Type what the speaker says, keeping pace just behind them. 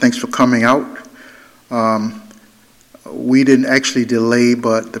Thanks for coming out. We didn't actually delay,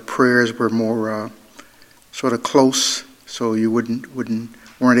 but the prayers were more sort of close, so you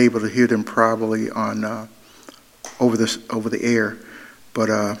weren't able to hear them probably on over the air.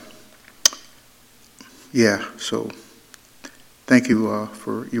 But so thank you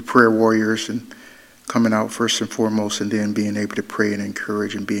for your prayer warriors and coming out first and foremost, and then being able to pray and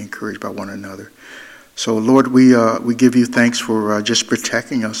encourage and be encouraged by one another. So, Lord, we give you thanks for just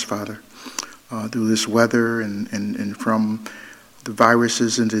protecting us, Father, through this weather and from the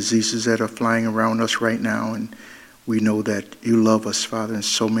viruses and diseases that are flying around us right now. And we know that you love us, Father, in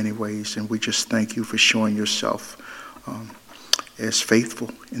so many ways. And we just thank you for showing yourself as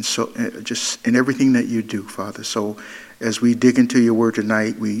faithful and so just in everything that you do, Father. So as we dig into your word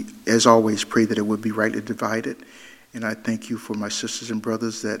tonight, we, as always, pray that it would be rightly divided. And I thank you for my sisters and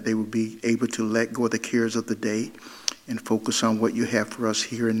brothers that they will be able to let go of the cares of the day and focus on what you have for us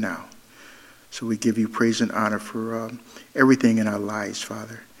here and now. So we give you praise and honor for everything in our lives,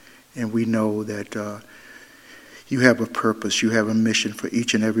 Father. And we know that you have a purpose, you have a mission for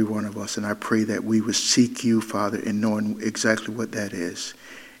each and every one of us. And I pray that we would seek you, Father, in knowing exactly what that is.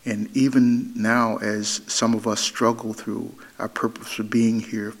 And even now, as some of us struggle through our purpose for being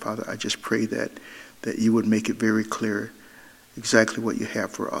here, Father, I just pray that you would make it very clear exactly what you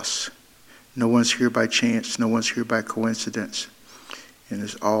have for us. No one's here by chance. No one's here by coincidence. And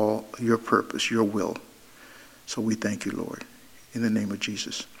it's all your purpose, your will. So we thank you, Lord. In the name of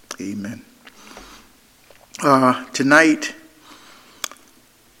Jesus, amen. Tonight,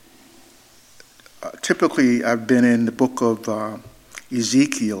 typically I've been in the book of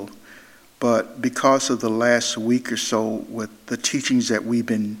Ezekiel, but because of the last week or so with the teachings that we've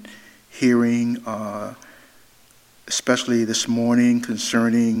been hearing, especially this morning,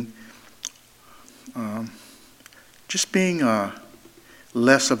 concerning just being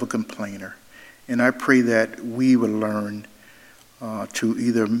less of a complainer. And I pray that we will learn to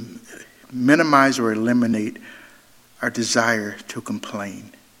either minimize or eliminate our desire to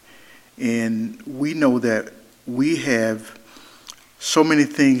complain. And we know that we have so many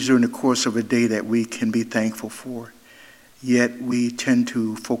things during the course of a day that we can be thankful for. Yet we tend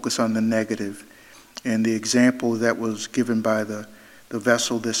to focus on the negative. And the example that was given by the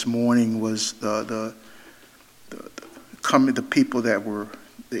vessel this morning was the people that were,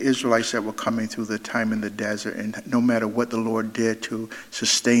 the Israelites that were coming through the time in the desert. And no matter what the Lord did to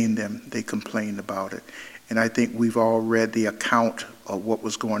sustain them, they complained about it. And I think we've all read the account of what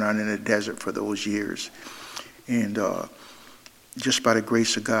was going on in the desert for those years. And just by the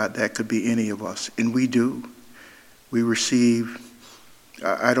grace of God, that could be any of us. And we do. We receive,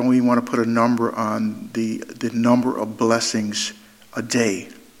 I don't even want to put a number on the number of blessings a day.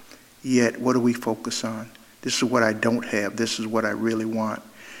 Yet, what do we focus on? This is what I don't have. This is what I really want.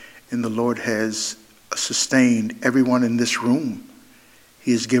 And the Lord has sustained everyone in this room.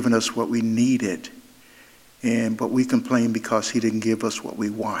 He has given us what we needed. But we complain because he didn't give us what we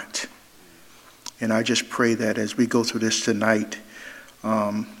want. And I just pray that as we go through this tonight,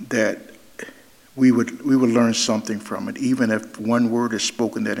 that we would learn something from it, even if one word is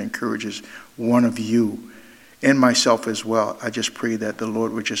spoken that encourages one of you and myself as well. I just pray that the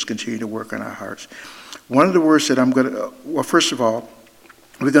Lord would just continue to work on our hearts. One of the words that I'm going to, first of all,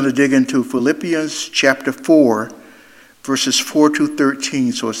 we're going to dig into Philippians chapter 4, verses 4 to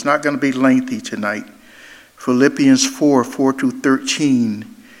 13. So it's not going to be lengthy tonight. Philippians 4, 4 to 13.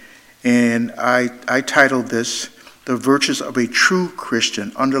 And I titled this, The Virtues of a True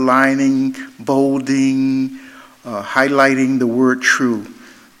Christian, underlining, bolding, highlighting the word true.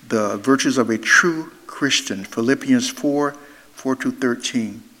 The virtues of a true Christian. Philippians 4, 4 to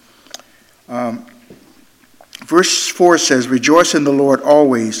 13. Verse 4 says, Rejoice in the Lord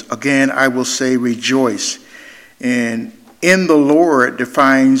always. Again, I will say rejoice. And in the Lord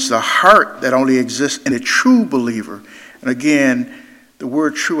defines the heart that only exists in a true believer. And again, the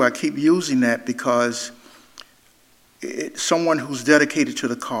word true, I keep using that because it's someone who's dedicated to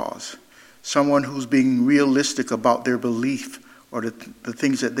the cause, someone who's being realistic about their belief or the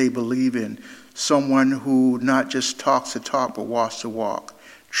things that they believe in, someone who not just talks the talk but walks the walk,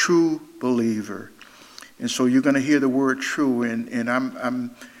 true believer. And so you're going to hear the word true, and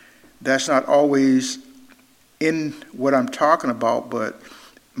I'm that's not always in what I'm talking about, but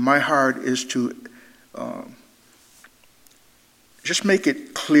my heart is to just make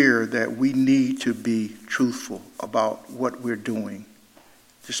it clear that we need to be truthful about what we're doing.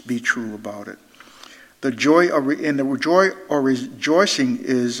 Just be true about it. The joy or rejoicing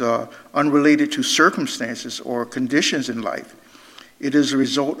is unrelated to circumstances or conditions in life. It is a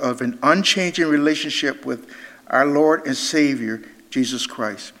result of an unchanging relationship with our Lord and Savior Jesus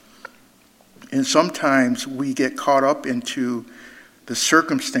Christ. And sometimes we get caught up into the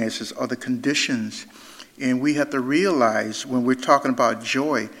circumstances or the conditions, and we have to realize when we're talking about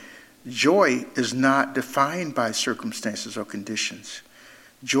joy, joy is not defined by circumstances or conditions.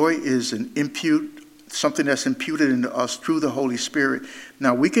 Joy is something that's imputed into us through the Holy Spirit.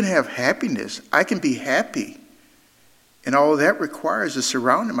 Now, we can have happiness. I can be happy. And all that requires is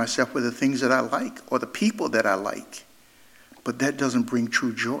surrounding myself with the things that I like or the people that I like. But that doesn't bring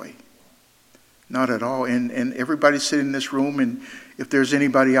true joy. Not at all. And everybody sitting in this room, and if there's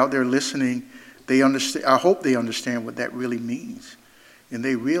anybody out there listening, they understand. I hope they understand what that really means. And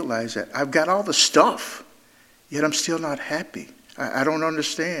they realize that I've got all the stuff, yet I'm still not happy. I don't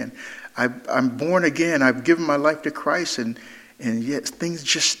understand. I'm born again. I've given my life to Christ, and yet things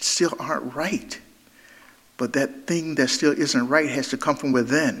just still aren't right. But that thing that still isn't right has to come from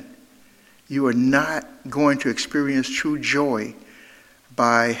within. You are not going to experience true joy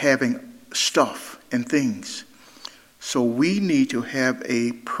by having stuff and things. So we need to have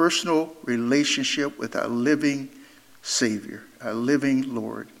a personal relationship with our living Savior, our living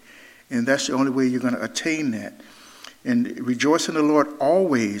Lord. And that's the only way you're going to attain that. And rejoice in the Lord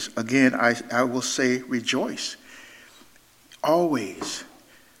always. Again, I will say rejoice. Always.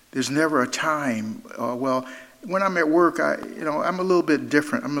 There's never a time, when I'm at work, I'm a little bit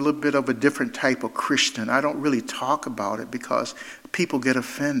different. I'm a little bit of a different type of Christian. I don't really talk about it because people get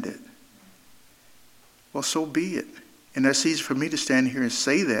offended. Well, so be it. And that's easy for me to stand here and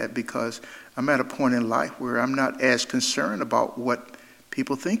say that because I'm at a point in life where I'm not as concerned about what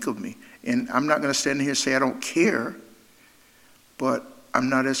people think of me. And I'm not going to stand here and say I don't care, but I'm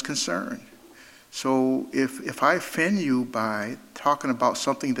not as concerned. So if I offend you by talking about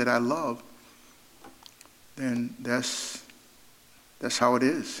something that I love, then that's how it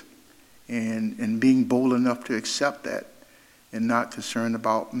is. And being bold enough to accept that and not concerned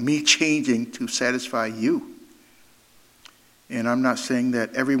about me changing to satisfy you. And I'm not saying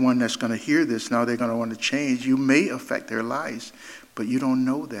that everyone that's going to hear this, now they're going to want to change. You may affect their lives, but you don't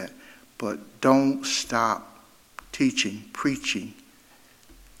know that. But don't stop teaching, preaching,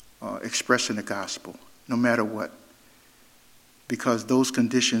 expressing the gospel, no matter what. Because those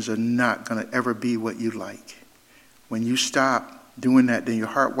conditions are not going to ever be what you like. When you stop doing that, then your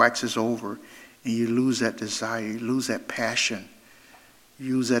heart waxes over and you lose that desire, you lose that passion,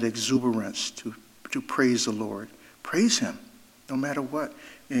 you lose that exuberance to praise the Lord. Praise Him, no matter what.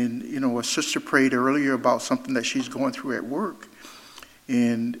 And, a sister prayed earlier about something that she's going through at work.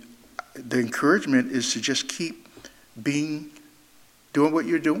 And the encouragement is to just keep doing what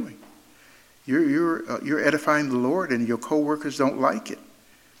you're doing. You're edifying the Lord, and your co-workers don't like it.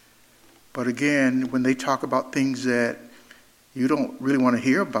 But again, when they talk about things that you don't really want to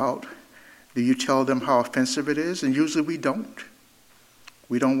hear about, do you tell them how offensive it is? And usually we don't.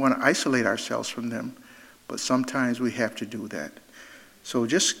 We don't want to isolate ourselves from them, but sometimes we have to do that. So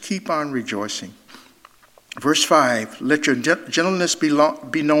just keep on rejoicing. Verse 5, let your gentleness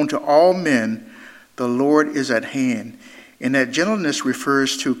be known to all men. The Lord is at hand. And that gentleness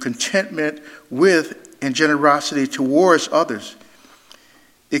refers to contentment with and generosity towards others.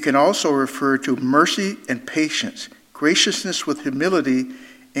 It can also refer to mercy and patience. Graciousness with humility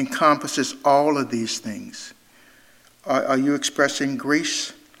encompasses all of these things. Are you expressing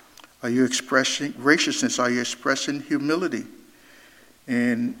grace? Are you expressing graciousness? Are you expressing humility?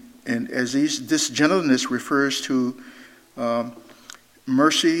 And as this gentleness refers to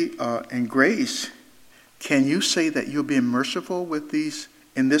mercy and grace, can you say that you're being merciful with these,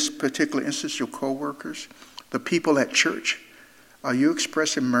 in this particular instance, your co-workers, the people at church? Are you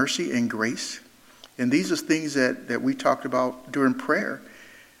expressing mercy and grace? And these are things that we talked about during prayer,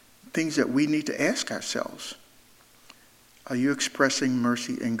 things that we need to ask ourselves. Are you expressing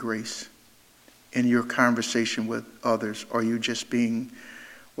mercy and grace in your conversation with others? Or are you just being,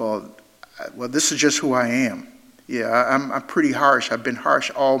 well, this is just who I am. Yeah, I'm pretty harsh. I've been harsh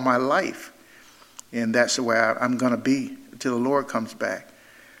all my life. And that's the way I'm going to be until the Lord comes back.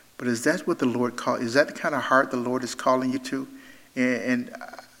 But is that what the Lord calls? Is that the kind of heart the Lord is calling you to? And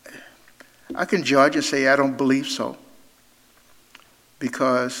I can judge and say I don't believe so.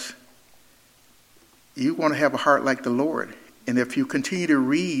 Because you want to have a heart like the Lord. And if you continue to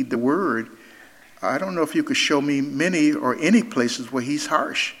read the Word, I don't know if you could show me many or any places where He's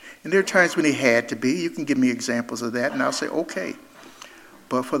harsh. And there are times when He had to be. You can give me examples of that, and I'll say, okay.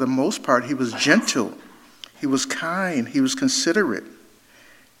 But for the most part, He was gentle. He was kind. He was considerate.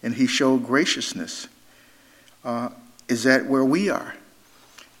 And He showed graciousness. Is that where we are?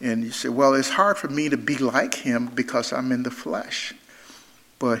 And you say, well, it's hard for me to be like Him because I'm in the flesh.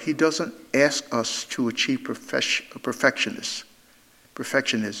 But He doesn't ask us to achieve perfectionists.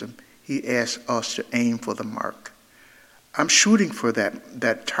 perfectionism. He asks us to aim for the mark. I'm shooting for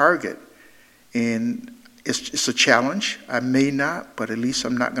that target, and it's a challenge. I may not, but at least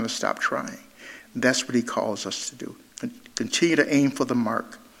I'm not going to stop trying. That's what he calls us to do. Continue to aim for the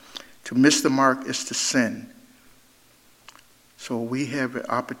mark. To miss the mark is to sin. So we have an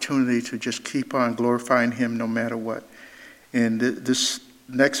opportunity to just keep on glorifying him no matter what. And this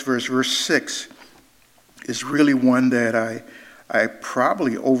next verse, verse 6, is really one that I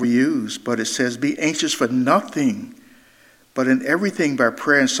probably overuse, but it says, be anxious for nothing, but in everything by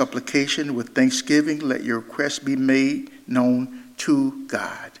prayer and supplication with thanksgiving, let your requests be made known to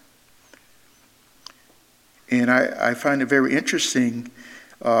God. And I find it very interesting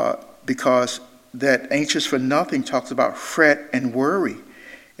because that anxious for nothing talks about fret and worry.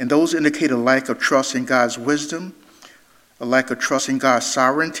 And those indicate a lack of trust in God's wisdom, a lack of trust in God's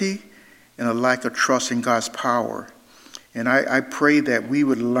sovereignty, and a lack of trust in God's power. And I pray that we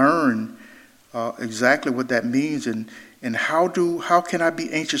would learn exactly what that means and how can I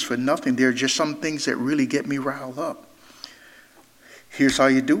be anxious for nothing? There are just some things that really get me riled up. Here's how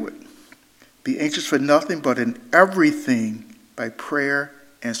you do it. Be anxious for nothing, but in everything by prayer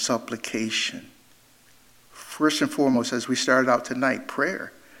and supplication. First and foremost, as we started out tonight,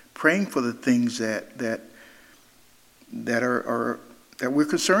 prayer. Praying for the things that we're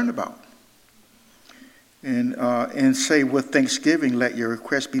concerned about. And say with thanksgiving, let your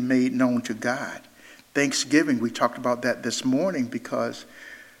requests be made known to God. Thanksgiving, we talked about that this morning because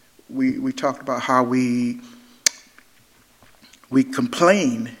we talked about how we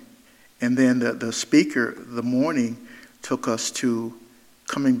complain, and then the speaker the morning took us to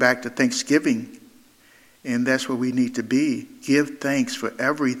coming back to Thanksgiving. And that's where we need to be. Give thanks for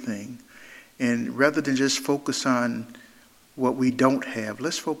everything. And rather than just focus on what we don't have,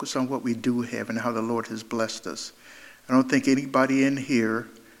 let's focus on what we do have and how the Lord has blessed us. I don't think anybody in here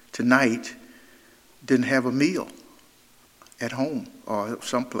tonight didn't have a meal at home or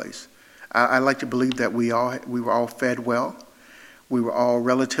someplace. I like to believe that we were all fed well. We were all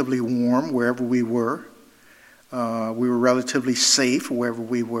relatively warm wherever we were. We were relatively safe wherever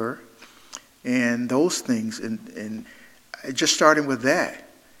we were. And those things, and just starting with that,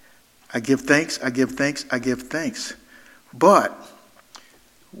 I give thanks, I give thanks, I give thanks. But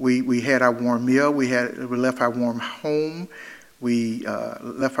we had our warm meal, we left our warm home, we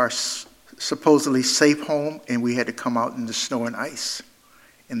left our supposedly safe home, and we had to come out in the snow and ice.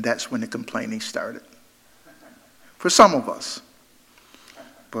 And that's when the complaining started. For some of us.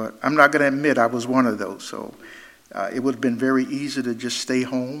 But I'm not going to admit I was one of those. So it would have been very easy to just stay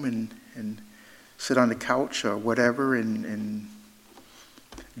home and sit on the couch or whatever and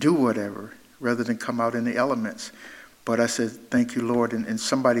do whatever rather than come out in the elements. But I said, thank you, Lord. And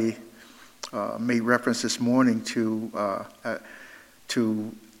somebody made reference this morning to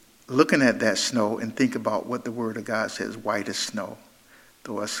looking at that snow and think about what the Word of God says, white as snow.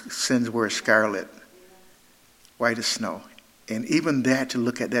 Though our sins were scarlet, white as snow. And even that, to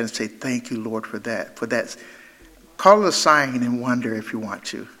look at that and say, thank you, Lord, for that. Call it a sign and wonder if you want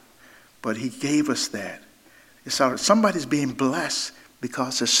to. But he gave us that. Somebody's being blessed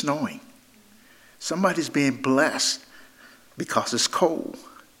because it's snowing. Somebody's being blessed because it's cold.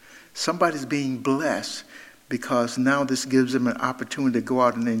 Somebody's being blessed because now this gives them an opportunity to go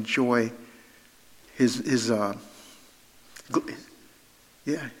out and enjoy just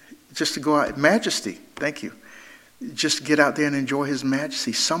to go out, majesty. Thank you. Just get out there and enjoy his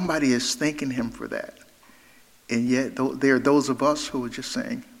majesty. Somebody is thanking him for that. And yet there are those of us who are just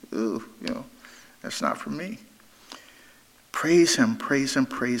saying, ooh, that's not for me. Praise him, praise him,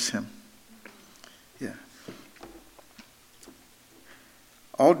 praise him. Yeah.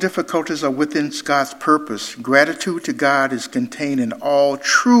 All difficulties are within God's purpose. Gratitude to God is contained in all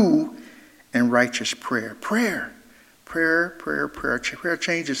true and righteous prayer. Prayer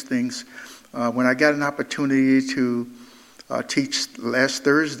changes things. When I got an opportunity to teach last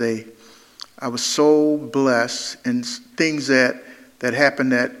Thursday, I was so blessed, and things that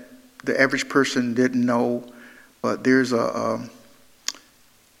happened that the average person didn't know. But there's a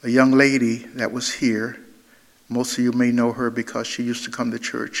young lady that was here. Most of you may know her because she used to come to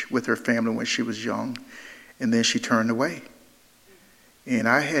church with her family when she was young, and then she turned away. And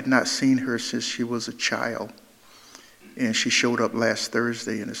I had not seen her since she was a child. And she showed up last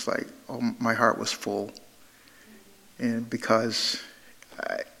Thursday, and it's like, oh, my heart was full. And because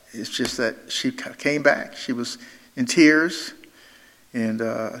it's just that she came back. She was in tears and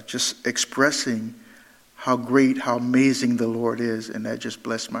just expressing how great, how amazing the Lord is. And that just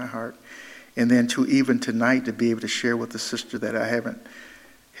blessed my heart. And then to even tonight to be able to share with a sister that I haven't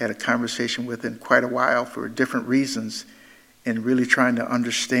had a conversation with in quite a while for different reasons. and really trying to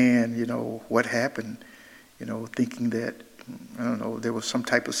understand, what happened, thinking that, I don't know, there was some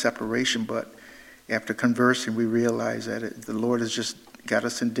type of separation, but after conversing, we realized that the Lord has just got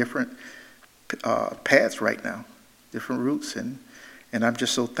us in different paths right now, different routes, and I'm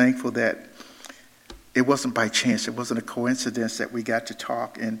just so thankful that it wasn't by chance, it wasn't a coincidence that we got to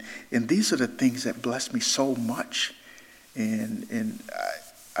talk, and these are the things that bless me so much, and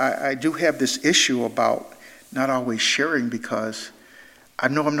I do have this issue about not always sharing, because I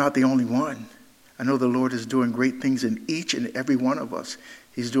know I'm not the only one. I know the Lord is doing great things in each and every one of us.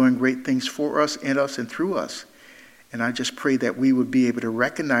 He's doing great things for us, in us, and through us. And I just pray that we would be able to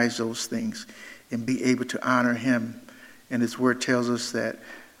recognize those things and be able to honor him. And his word tells us that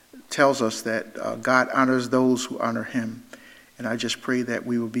God honors those who honor him. And I just pray that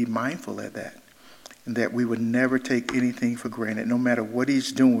we will be mindful of that, and that we would never take anything for granted. No matter what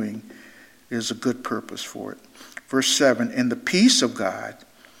he's doing, there's a good purpose for it. Verse 7, and the peace of God,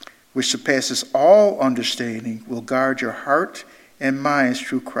 which surpasses all understanding, will guard your heart and minds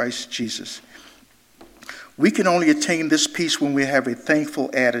through Christ Jesus. We can only attain this peace when we have a thankful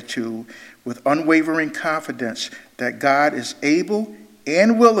attitude with unwavering confidence that God is able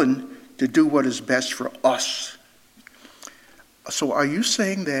and willing to do what is best for us. So are you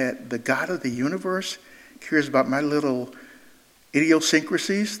saying that the God of the universe cares about my little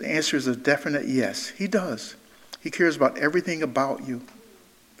idiosyncrasies? The answer is a definite yes. He does. He cares about everything about you.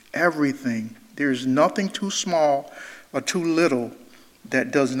 Everything. There's nothing too small or too little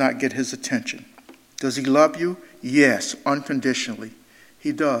that does not get his attention. Does he love you? Yes, unconditionally.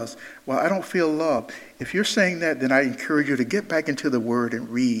 He does. Well, I don't feel loved. If you're saying that, then I encourage you to get back into the Word and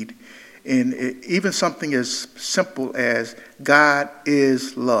read. And even something as simple as God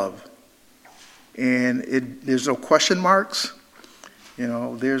is love. And there's no question marks.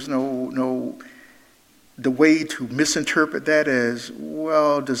 There's no the way to misinterpret that as,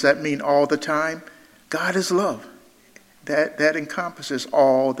 well, does that mean all the time? God is love. That encompasses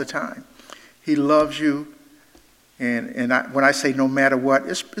all the time. He loves you. And when I say no matter what,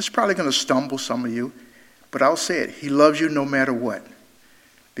 it's probably going to stumble some of you. But I'll say it. He loves you no matter what.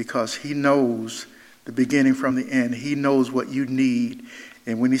 Because he knows the beginning from the end. He knows what you need.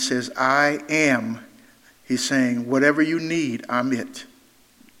 And when he says, I am, he's saying, whatever you need, I'm it.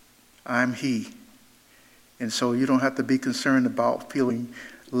 I'm he. And so you don't have to be concerned about feeling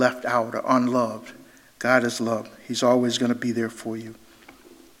left out or unloved. God is love. He's always going to be there for you.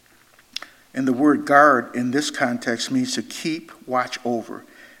 And the word guard in this context means to keep watch over.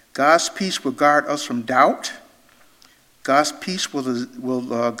 God's peace will guard us from doubt. God's peace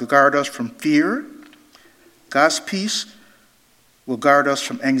will guard us from fear. God's peace will guard us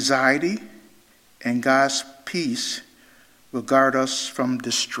from anxiety. And God's peace will guard us from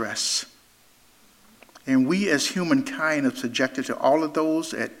distress. And we as humankind are subjected to all of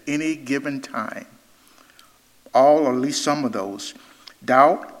those at any given time. All, or at least some of those.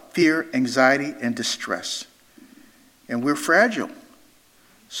 Doubt, fear, anxiety, and distress. And we're fragile.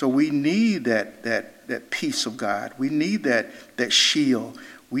 So we need that peace of God. We need that shield.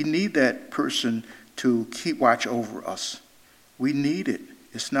 We need that person to keep watch over us. We need it.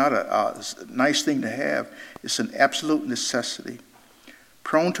 It's not a nice thing to have. It's an absolute necessity.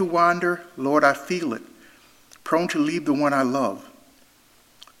 Prone to wander, Lord, I feel it. Prone to leave the one I love.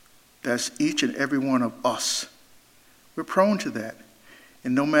 That's each and every one of us. We're prone to that.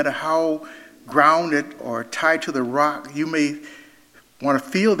 And no matter how grounded or tied to the rock you may want to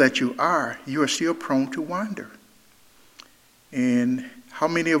feel that you are still prone to wander. And how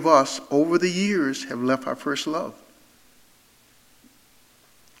many of us over the years have left our first love?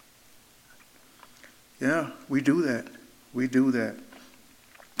 Yeah, we do that. We do that.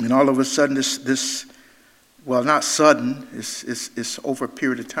 And all of a sudden, this well, not sudden, it's over a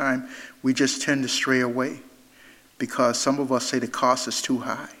period of time, we just tend to stray away because some of us say the cost is too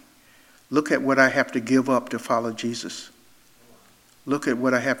high. Look at what I have to give up to follow Jesus. Look at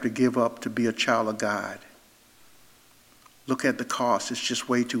what I have to give up to be a child of God. Look at the cost. It's just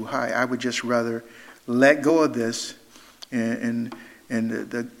way too high. I would just rather let go of this. And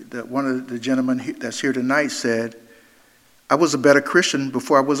one of the gentlemen that's here tonight said, I was a better Christian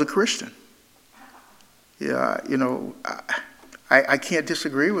before I was a Christian. Yeah, I can't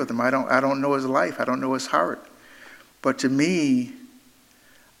disagree with him. I don't know his life. I don't know his heart. But to me,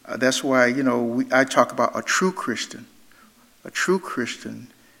 that's why, I talk about a true Christian. A true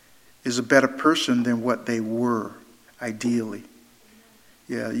Christian is a better person than what they were, ideally.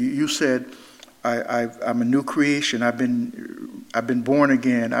 Yeah, you said, I'm a new creation. I've been born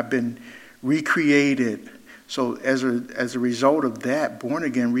again. I've been recreated. So as a result of that, born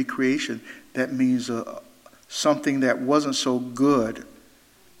again, recreation, that means something that wasn't so good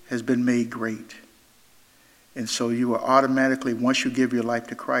has been made great. And so you are automatically, once you give your life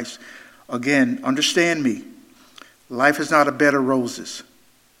to Christ, again, understand me, life is not a bed of roses.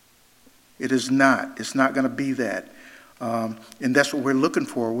 It is not. It's not going to be that. And that's what we're looking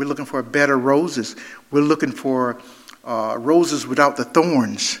for. We're looking for a bed of roses. We're looking for roses without the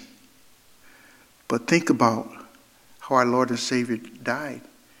thorns. But think about how our Lord and Savior died.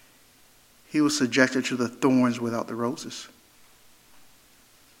 He was subjected to the thorns without the roses.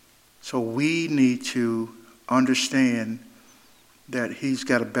 So we need to understand that he's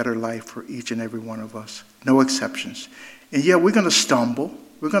got a better life for each and every one of us. No exceptions. And yeah, we're going to stumble.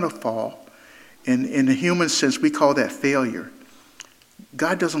 We're going to fall. In the human sense, we call that failure.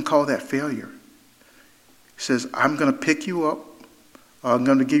 God doesn't call that failure. He says, I'm going to pick you up. I'm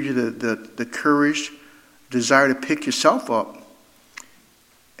going to give you the courage, desire to pick yourself up.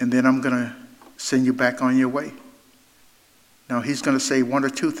 And then I'm going to send you back on your way. Now, he's going to say one or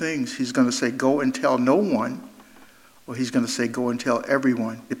two things. He's going to say, go and tell no one. Or he's going to say, go and tell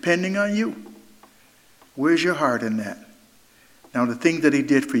everyone, depending on you. Where's your heart in that? Now, the thing that he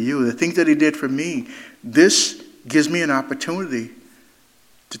did for you, the things that he did for me, this gives me an opportunity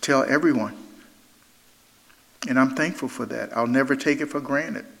to tell everyone. And I'm thankful for that. I'll never take it for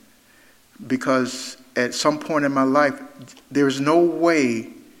granted. Because at some point in my life, there's no way,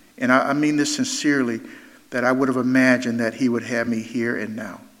 and I mean this sincerely, that I would have imagined that he would have me here and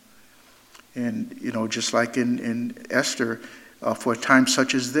now. And, just like in Esther, for a time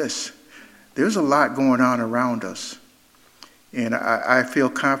such as this, there's a lot going on around us. And I feel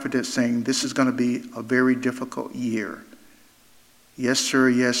confident saying this is going to be a very difficult year. Yes,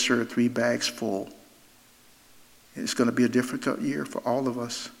 sir, 3 bags full. It's going to be a difficult year for all of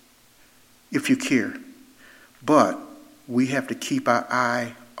us, if you care. But we have to keep our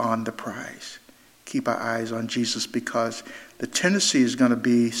eye on the prize. Keep our eyes on Jesus, because the tendency is going to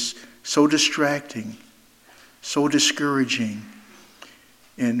be so distracting, so discouraging.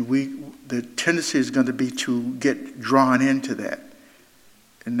 And the tendency is going to be to get drawn into that.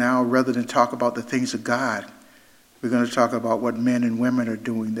 And now, rather than talk about the things of God, we're going to talk about what men and women are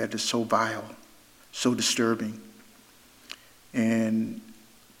doing that is so vile, so disturbing. And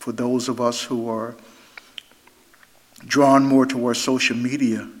for those of us who are drawn more towards social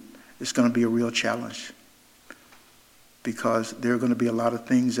media, it's going to be a real challenge. Because there are going to be a lot of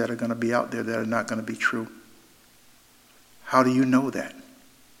things that are going to be out there that are not going to be true. How do you know that?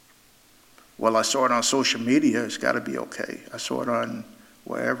 Well, I saw it on social media. It's got to be okay. I saw it on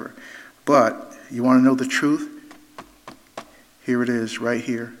wherever. But you want to know the truth? Here it is, right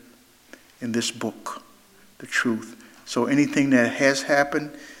here in this book, the truth. So anything that has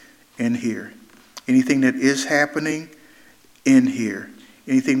happened, in here. Anything that is happening, in here.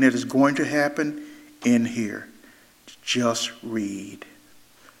 Anything that is going to happen, in here. Just read.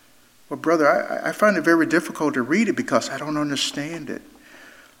 Well, brother, I find it very difficult to read it because I don't understand it.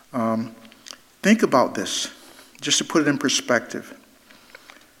 Think about this, just to put it in perspective.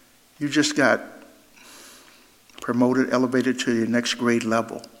 You just got promoted, elevated to your next grade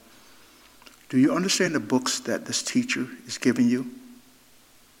level. Do you understand the books that this teacher is giving you?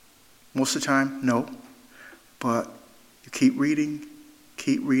 Most of the time, no. But you keep reading,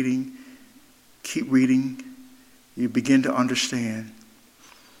 keep reading, keep reading. You begin to understand.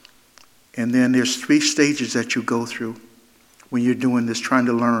 And then there's 3 stages that you go through when you're doing this, trying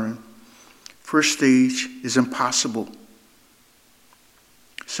to learn. First stage is impossible.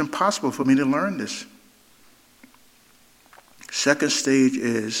 It's impossible for me to learn this. Second stage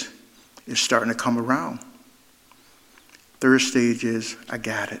is it's starting to come around. Third stage is I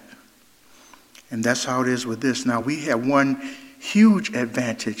got it. And that's how it is with this. Now, we have one huge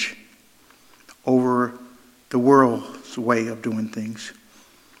advantage over the world's way of doing things,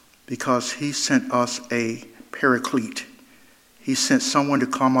 because he sent us a paraclete. He sent someone to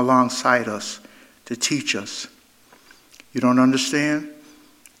come alongside us to teach us. You don't understand?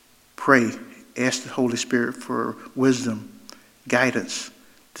 Pray. Ask the Holy Spirit for wisdom, guidance,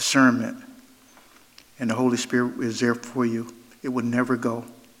 discernment. And the Holy Spirit is there for you. It will never go.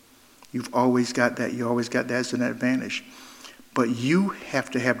 You've always got that. You always got that as an advantage. But you have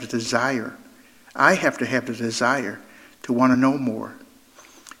to have the desire. I have to have the desire to want to know more.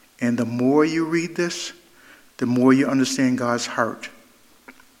 And the more you read this, the more you understand God's heart.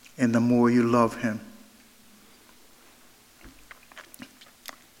 And the more you love him.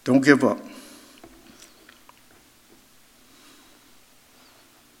 Don't give up.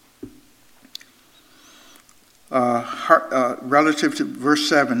 Relative to verse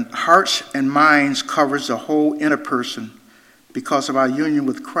 7, hearts and minds covers the whole inner person, Because of our union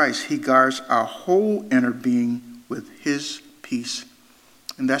with Christ, he guards our whole inner being with his peace.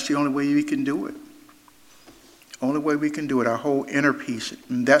 And that's the only way we can do it. Only way we can do it, our whole inner peace.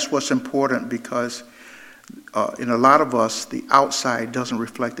 And that's what's important, because in a lot of us, the outside doesn't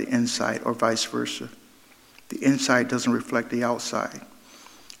reflect the inside, or vice versa. The inside doesn't reflect the outside.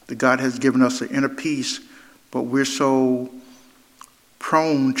 That God has given us an inner peace, but we're so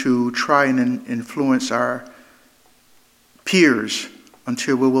prone to try and influence our peers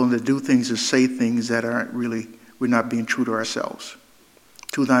until we're willing to do things and say things that aren't really, we're not being true to ourselves.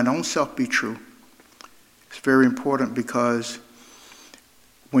 To thine own self be true. It's very important, because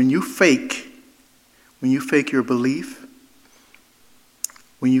when you fake your belief,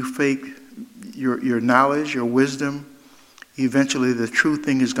 when you fake your knowledge, your wisdom, eventually the true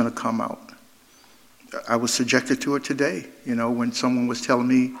thing is going to come out. I was subjected to it today, when someone was telling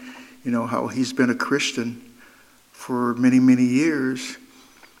me, how he's been a Christian for many, many years.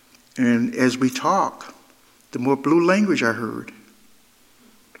 And as we talk, the more blue language I heard.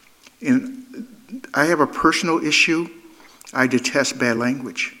 And I have a personal issue. I detest bad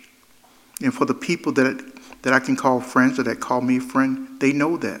language. And for the people that I can call friends, or that call me friend, they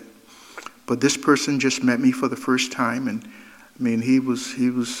know that. But this person just met me for the first time, and he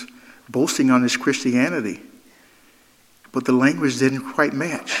was boasting on his Christianity, but the language didn't quite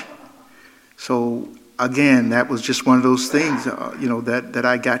match. So again, that was just one of those things, that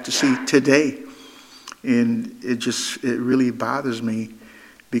I got to see today, and it really bothers me,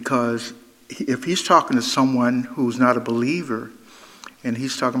 because if he's talking to someone who's not a believer, and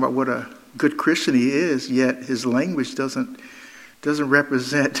he's talking about what a good Christian he is, yet his language doesn't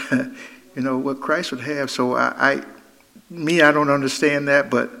represent, what Christ would have. So I don't understand that,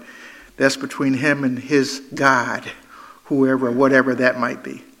 but that's between him and his God, whoever, whatever that might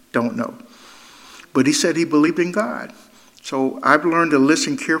be. Don't know. But he said he believed in God. So I've learned to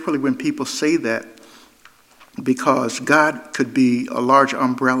listen carefully when people say that, because God could be a large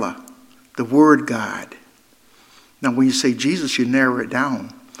umbrella, the word God. Now, when you say Jesus, you narrow it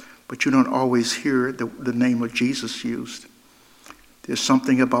down, but you don't always hear the name of Jesus used. There's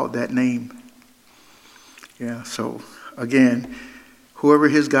something about that name. Yeah, so again, whoever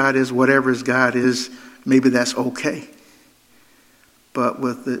his God is, whatever his God is, maybe that's okay. But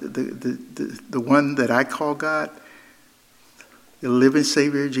with the one that I call God, the living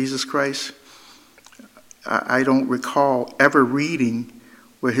Savior, Jesus Christ, I don't recall ever reading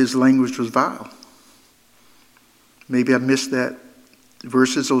where his language was vile. Maybe I missed that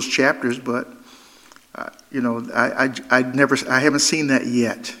verses, those chapters, but I haven't seen that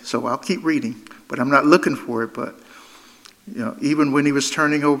yet. So I'll keep reading, but I'm not looking for it. But even when he was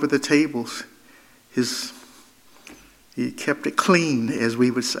turning over the tables, he kept it clean, as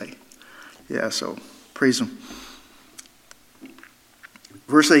we would say. Yeah, so praise him.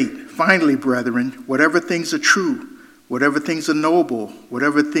 Verse 8, finally, brethren, whatever things are true, whatever things are noble,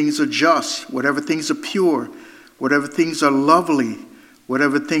 whatever things are just, whatever things are pure, whatever things are lovely,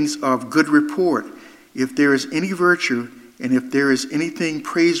 whatever things are of good report, if there is any virtue, and if there is anything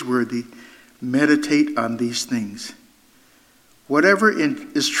praiseworthy, meditate on these things. Whatever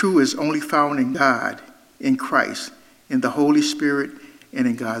is true is only found in God, in Christ, in the Holy Spirit, and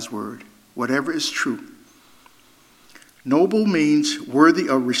in God's Word. Whatever is true. Noble means worthy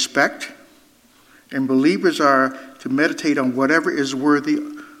of respect, and believers are to meditate on whatever is worthy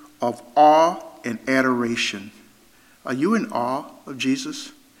of awe and adoration. Are you in awe of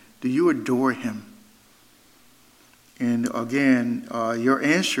Jesus? Do you adore him? And again, your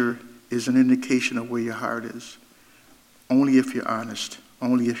answer is an indication of where your heart is. Only if you're honest.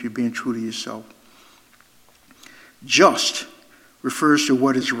 Only if you're being true to yourself. Just refers to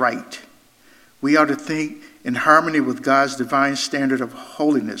what is right. We are to think in harmony with God's divine standard of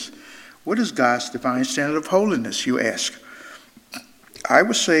holiness. What is God's divine standard of holiness, you ask? I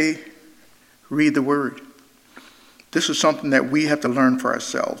would say, read the Word. This is something that we have to learn for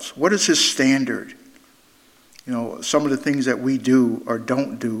ourselves. What is his standard? Some of the things that we do or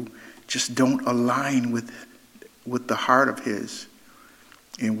don't do just don't align with the heart of his.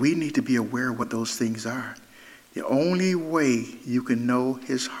 And we need to be aware of what those things are. The only way you can know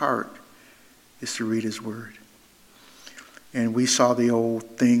his heart is to read his Word. And we saw the old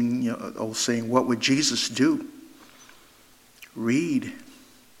old saying, what would Jesus do? Read.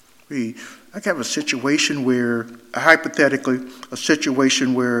 I could have a situation where, hypothetically, a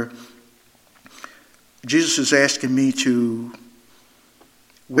situation where Jesus is asking me to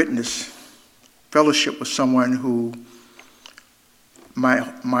witness, fellowship with someone who,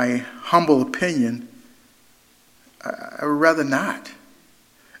 my humble opinion, I would rather not.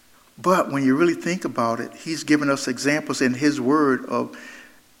 But when you really think about it, he's given us examples in his word of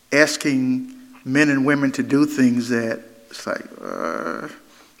asking men and women to do things that it's like,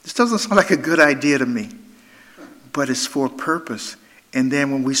 this doesn't sound like a good idea to me. But it's for a purpose. And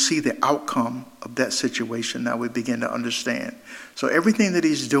then when we see the outcome of that situation, now we begin to understand. So everything that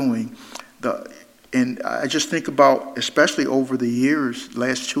he's doing, and I just think about, especially over the years,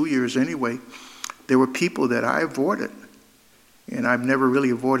 last 2 years anyway, there were people that I avoided. And I've never really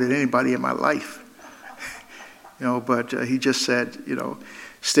avoided anybody in my life. But he just said,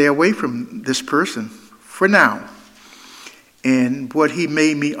 stay away from this person for now. And what he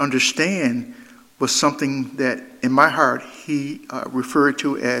made me understand was something that in my heart he referred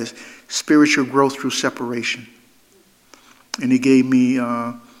to as spiritual growth through separation. And he gave me,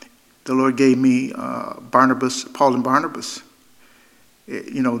 the Lord gave me Barnabas, Paul and Barnabas.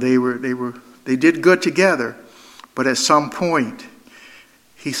 They did good together, but at some point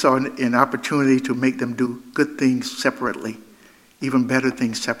he saw an opportunity to make them do good things separately, even better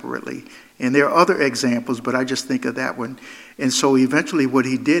things separately. And there are other examples, but I just think of that one. And so eventually what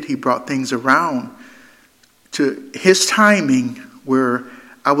he did, he brought things around to his timing where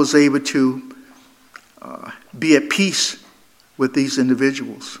I was able to be at peace with these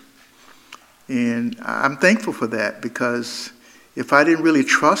individuals. And I'm thankful for that, because if I didn't really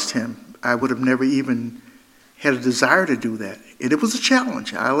trust him, I would have never even had a desire to do that. And it was a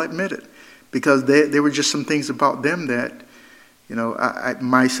challenge, I'll admit it, because there were just some things about them that,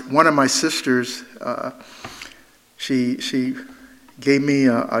 one of my sisters, she gave me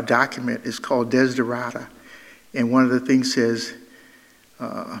a document. It's called Desiderata. And one of the things says,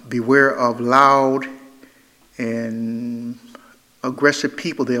 beware of loud and aggressive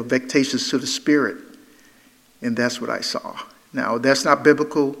people. They are vexatious to the spirit. And that's what I saw. Now, that's not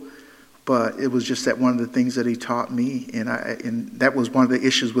biblical, but it was just that one of the things that he taught me. And that was one of the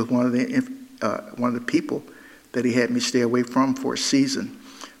issues with one of the people that he had me stay away from for a season.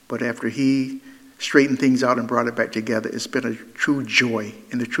 But after he straightened things out and brought it back together, it's been a true joy.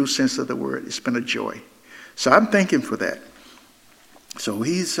 In the true sense of the word, it's been a joy. So I'm thanking for that. So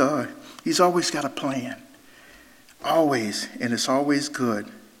he's always got a plan. Always. And it's always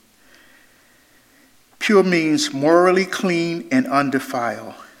good. Pure means morally clean and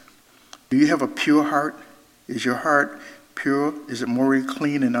undefiled. Do you have a pure heart? Is your heart pure? Is it morally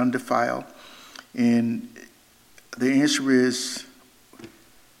clean and undefiled? And the answer is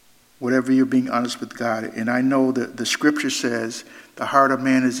whatever, you're being honest with God. And I know that the scripture says the heart of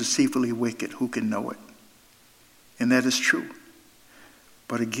man is deceitfully wicked. Who can know it? And that is true.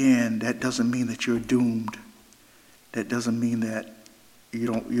 But again, that doesn't mean that you're doomed. That doesn't mean that you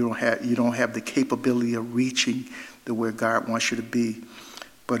don't have the capability of reaching the where God wants you to be.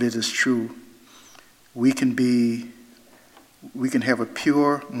 But it is true. We can have a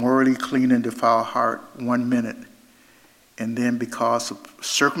pure, morally clean and defiled heart 1 minute, and then because of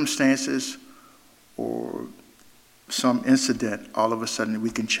circumstances or some incident, all of a sudden we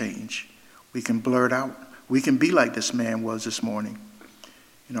can change. We can blurt out. We can be like this man was this morning.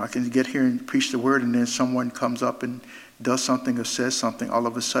 I can get here and preach the word, and then someone comes up and does something or says something. All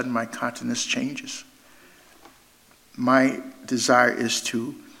of a sudden my countenance changes. My desire is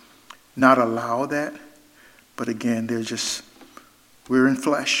to not allow that. But again, we're in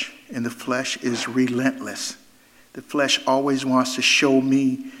flesh, and the flesh is relentless. The flesh always wants to show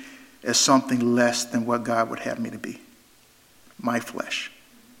me as something less than what God would have me to be. My flesh.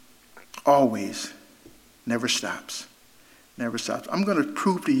 Always. Never stops. Never stops. I'm going to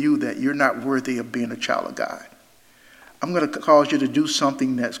prove to you that you're not worthy of being a child of God. I'm going to cause you to do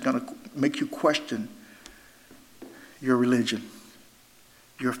something that's going to make you question your religion,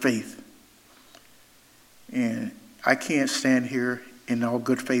 your faith. And I can't stand here in all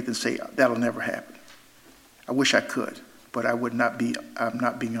good faith and say, that'll never happen. I wish I could, but I'm not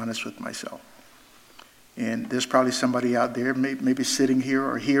being honest with myself. And there's probably somebody out there maybe sitting here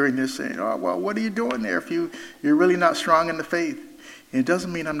or hearing this saying, oh, well, what are you doing there if you're really not strong in the faith? And it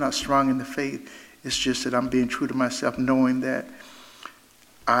doesn't mean I'm not strong in the faith. It's just that I'm being true to myself, knowing that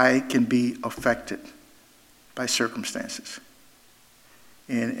I can be affected by circumstances.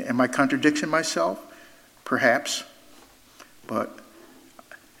 And am I contradicting myself? Perhaps. But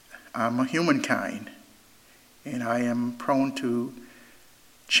I'm a humankind, and I am prone to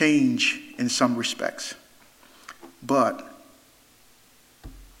change in some respects. But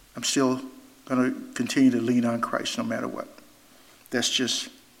I'm still going to continue to lean on Christ no matter what. That's just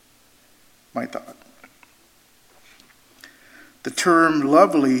my thought. The term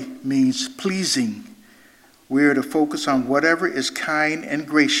lovely means pleasing. We are to focus on whatever is kind and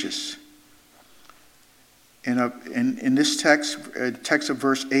gracious. In this text of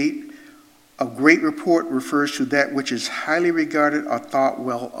verse 8, A great report refers to that which is highly regarded or thought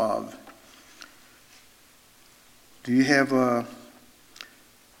well of. Do you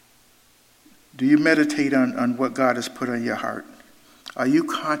meditate on what God has put on your heart? Are you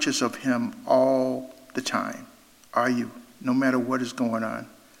conscious of him all the time? Are you? No matter what is going on.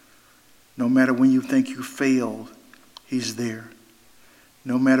 No matter when you think you failed, he's there.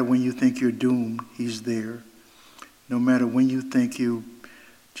 No matter when you think you're doomed, he's there. No matter when you think you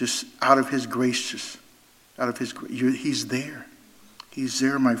just out of his grace, he's there. He's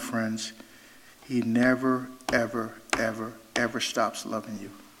there, my friends. He never, ever, ever, ever stops loving you.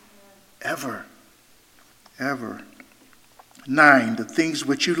 Ever. Ever. 9, the things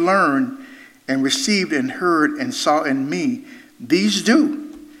which you learned and received and heard and saw in me, these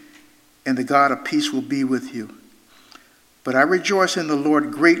do, and the God of peace will be with you. But I rejoice in the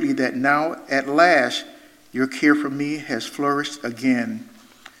Lord greatly that now at last your care for me has flourished again.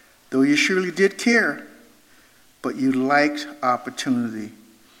 Though you surely did care, but you lacked opportunity.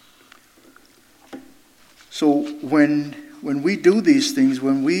 So when we do these things,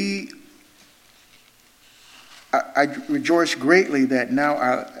 I rejoice greatly that now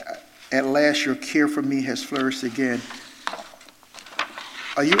at last your care for me has flourished again.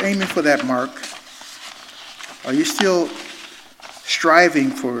 Are you aiming for that mark? Are you still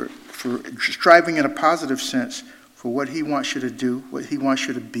striving striving in a positive sense for what he wants you to do, what he wants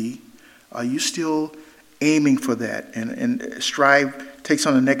you to be? Are you still aiming for that? And strive takes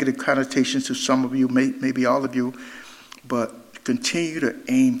on a negative connotation to some of you, maybe all of you, but continue to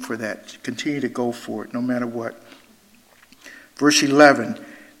aim for that. Continue to go for it, no matter what. Verse 11,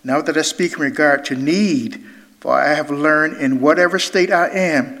 now that I speak in regard to need, for I have learned in whatever state I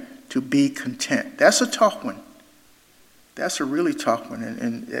am to be content. That's a tough one. That's a really tough one.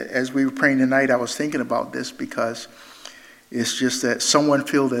 And as we were praying tonight, I was thinking about this because it's just that someone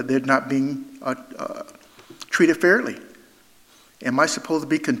feels that they're not being treated fairly. Am I supposed to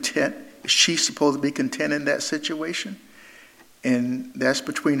be content? Is she supposed to be content in that situation? And that's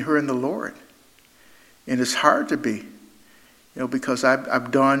between her and the Lord. And it's hard to be, because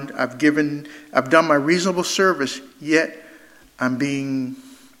I've done my reasonable service, yet I'm getting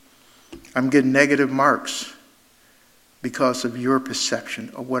negative marks because of your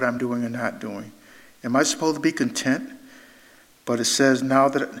perception of what I'm doing and not doing. Am I supposed to be content? But it says,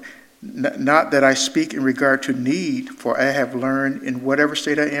 not that I speak in regard to need, for I have learned in whatever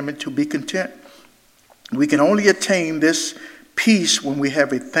state I am in to be content. We can only attain this peace when we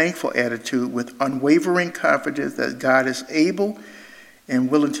have a thankful attitude with unwavering confidence that God is able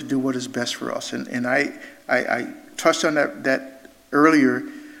and willing to do what is best for us. And I touched on that earlier,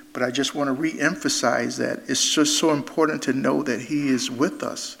 but I just want to re-emphasize that it's just so important to know that he is with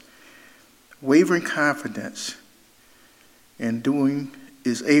us. Wavering confidence and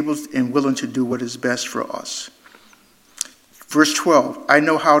is able and willing to do what is best for us. Verse 12, I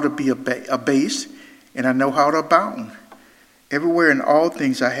know how to be abased, and I know how to abound. Everywhere in all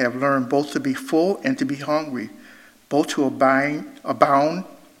things I have learned both to be full and to be hungry, both to abound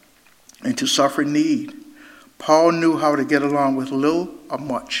and to suffer need. Paul knew how to get along with little or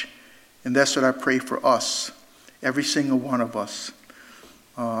much, and that's what I pray for us, every single one of us,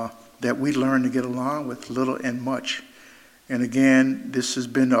 that we learn to get along with little and much. And again, this has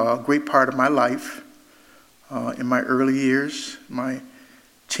been a great part of my life. In my early years, my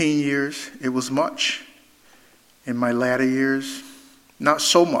teen years, it was much. In my latter years, not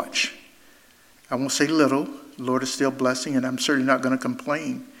so much. I won't say little. The Lord is still blessing, and I'm certainly not going to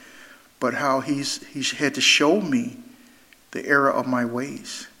complain. But how he's had to show me the error of my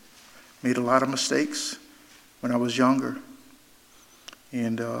ways. Made a lot of mistakes when I was younger.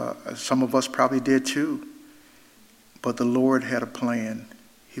 And some of us probably did too. But the Lord had a plan.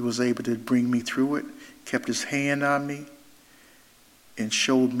 He was able to bring me through it, kept his hand on me, and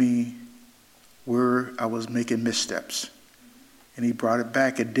showed me where I was making missteps. And he brought it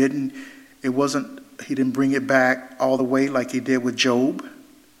back. He didn't bring it back all the way like he did with Job,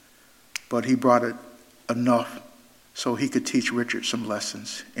 but he brought it enough so he could teach Richard some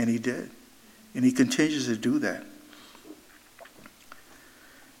lessons. And he did. And he continues to do that.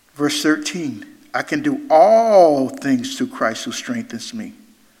 Verse 13, I can do all things through Christ who strengthens me.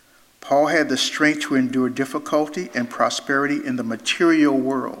 Paul had the strength to endure difficulty and prosperity in the material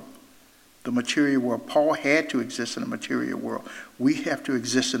world. The material world. Paul had to exist in a material world. We have to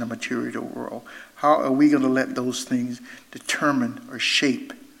exist in a material world. How are we going to let those things determine or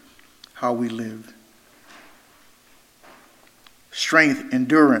shape how we live? Strength,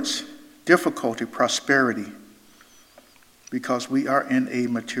 endurance, difficulty, prosperity. Because we are in a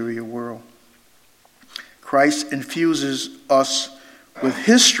material world. Christ infuses us with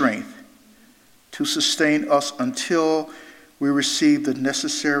his strength to sustain us until we receive the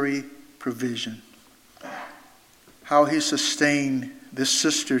necessary provision. How he sustained this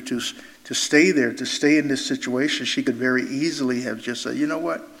sister to stay there, to stay in this situation. She could very easily have just said, you know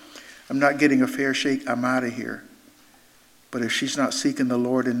what? I'm not getting a fair shake. I'm out of here. But if she's not seeking the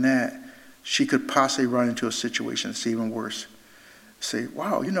Lord in that, she could possibly run into a situation that's even worse. Say,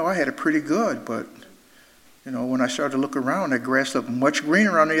 wow, I had it pretty good, but, when I started to look around, that grass looked much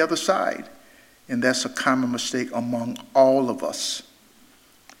greener on the other side. And that's a common mistake among all of us.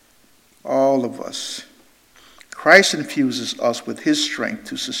 All of us. Christ infuses us with his strength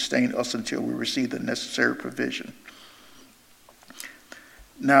to sustain us until we receive the necessary provision.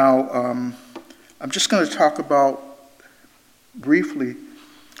 Now, I'm just going to talk about briefly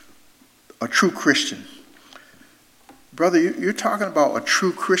a true Christian. Brother, you're talking about a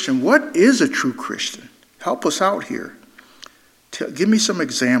true Christian. What is a true Christian? Help us out here. Give me some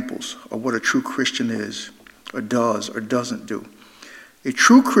examples of what a true Christian is, or does, or doesn't do. A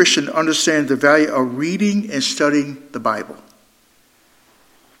true Christian understands the value of reading and studying the Bible.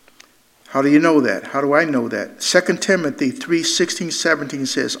 How do you know that? How do I know that? 2 Timothy 3:16-17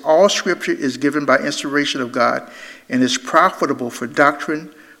 says, all scripture is given by inspiration of God and is profitable for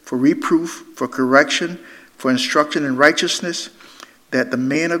doctrine, for reproof, for correction, for instruction in righteousness, that the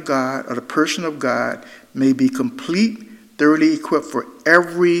man of God or the person of God may be complete, thoroughly equipped for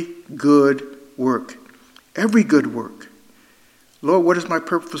every good work. Every good work. Lord, what is my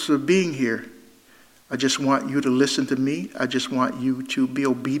purpose of being here? I just want you to listen to me. I just want you to be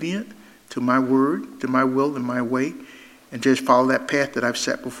obedient to my word, to my will, and my way, and just follow that path that I've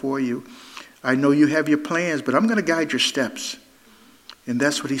set before you. I know you have your plans, but I'm going to guide your steps. And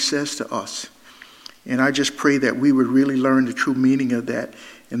that's what he says to us. And I just pray that we would really learn the true meaning of that.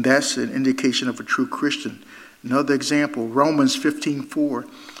 And that's an indication of a true Christian. Another example, Romans 15:4.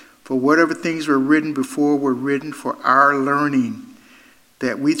 For whatever things were written before were written for our learning,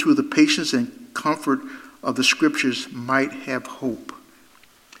 that we through the patience and comfort of the scriptures might have hope.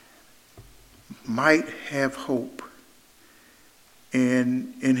 Might have hope.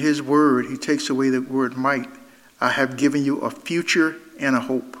 And in his word, he takes away the word might. I have given you a future and a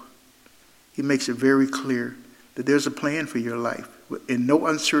hope. He makes it very clear that there's a plan for your life. In no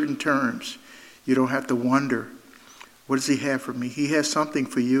uncertain terms, you don't have to wonder, what does he have for me? He has something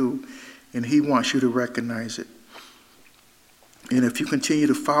for you, and he wants you to recognize it. And if you continue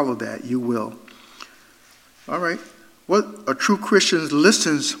to follow that, you will. All right. What a true Christian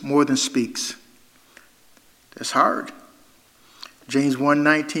listens more than speaks. That's hard. James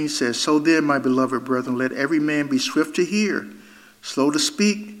 1:19 says, so then, my beloved brethren, let every man be swift to hear, slow to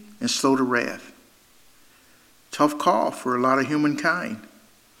speak, and slow to wrath. Tough call for a lot of humankind.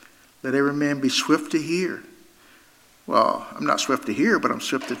 Let every man be swift to hear. Well, I'm not swift to hear, but I'm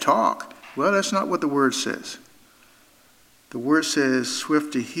swift to talk. Well, that's not what the word says. The word says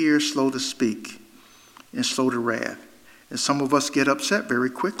swift to hear, slow to speak, and slow to wrath. And some of us get upset very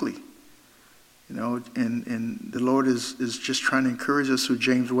quickly. And the Lord is just trying to encourage us through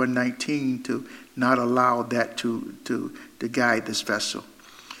James 1:19 to not allow that to guide this vessel.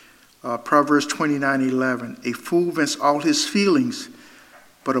 Proverbs 29:11, a fool vents all his feelings,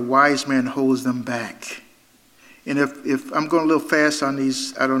 but a wise man holds them back. And if I'm going a little fast on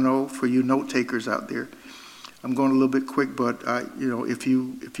these, I don't know, for you note takers out there, I'm going a little bit quick, but if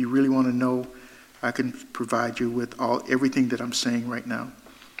you really want to know, I can provide you with everything that I'm saying right now.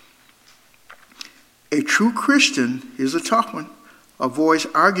 A true Christian, here's a tough one, avoids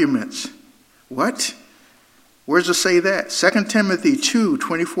arguments. What? Where does it say that? 2 Timothy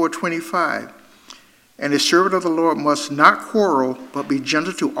 2:24-25. And a servant of the Lord must not quarrel, but be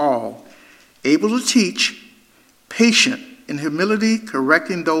gentle to all, able to teach, patient, in humility,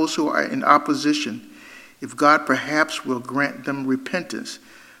 correcting those who are in opposition, if God perhaps will grant them repentance,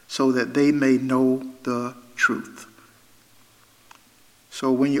 so that they may know the truth.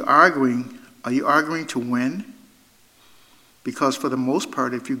 So when you're arguing, are you arguing to win? Because for the most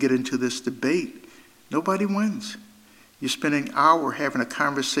part, if you get into this debate, nobody wins. You're spending an hour having a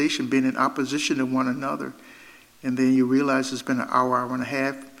conversation, being in opposition to one another, and then you realize it's been an hour, hour and a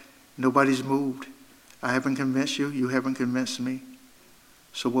half, nobody's moved. I haven't convinced you, you haven't convinced me.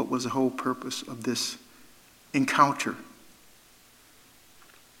 So what was the whole purpose of this encounter?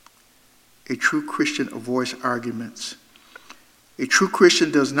 A true Christian avoids arguments. A true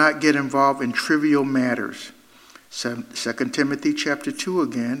Christian does not get involved in trivial matters. 2 Timothy chapter 2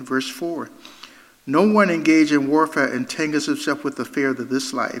 again, verse 4. No one engaged in warfare entangles himself with the affairs of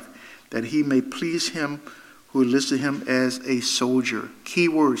this life, that he may please him who enlisted him as a soldier. Key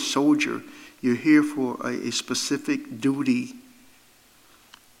word, soldier. You're here for a specific duty.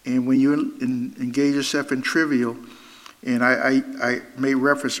 And when you engage yourself in trivial, and I made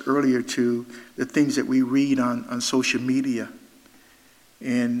reference earlier to the things that we read on social media,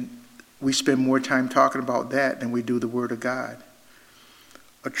 and we spend more time talking about that than we do the Word of God.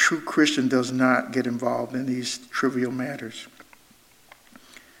 A true Christian does not get involved in these trivial matters.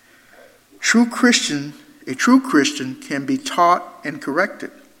 A true Christian can be taught and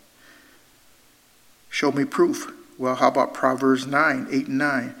corrected. Show me proof. Well, how about Proverbs 9, 8 and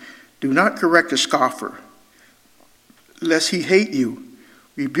 9? Do not correct a scoffer, lest he hate you.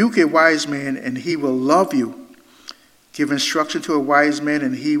 Rebuke a wise man, and he will love you. Give instruction to a wise man,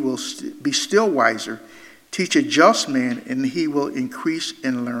 and he will be still wiser. Teach a just man, and he will increase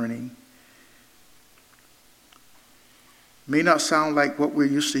in learning. May not sound like what we're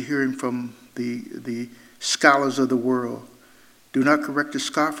used to hearing from the scholars of the world. Do not correct a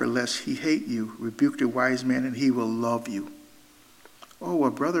scoffer, lest he hate you. Rebuke a wise man, and he will love you. Oh,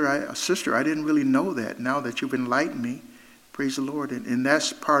 well, brother, a sister, I didn't really know that. Now that you've enlightened me, praise the Lord. And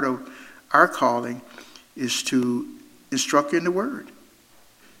that's part of our calling, is to instruct you in the Word.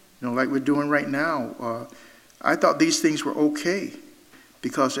 You know, like we're doing right now. I thought these things were okay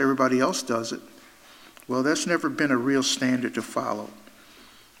because everybody else does it. Well, that's never been a real standard to follow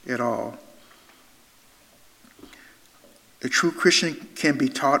at all. A true Christian can be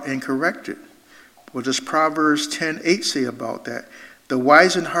taught and corrected. What does Proverbs 10:8 say about that? The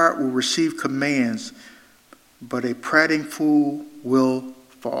wise in heart will receive commands, but a prating fool will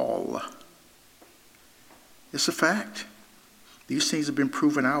fall. It's a fact. These things have been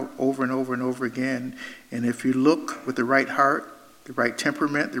proven out over and over and over again. And if you look with the right heart, the right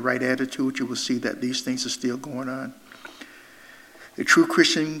temperament, the right attitude, you will see that these things are still going on. A true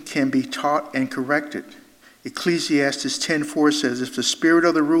Christian can be taught and corrected. Ecclesiastes 10:4 says, if the spirit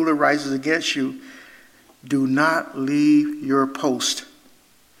of the ruler rises against you, do not leave your post.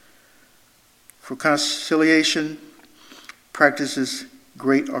 For conciliation practices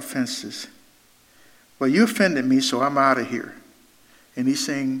great offenses. Well, you offended me, so I'm out of here. And he's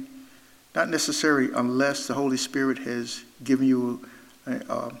saying, not necessarily unless the Holy Spirit has given you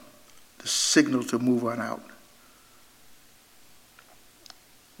the signal to move on out.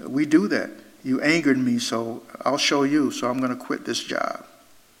 We do that. You angered me, so I'll show you, so I'm going to quit this job.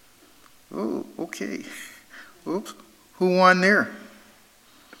 Oh, okay. Oops. Who won there?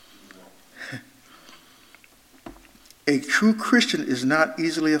 A true Christian is not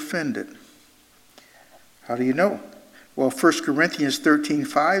easily offended. How do you know? Well, 1 Corinthians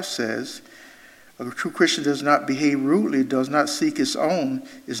 13:5 says, a true Christian does not behave rudely, does not seek his own,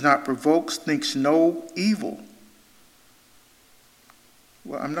 is not provoked, thinks no evil.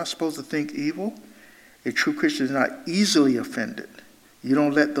 Well, I'm not supposed to think evil. A true Christian is not easily offended. You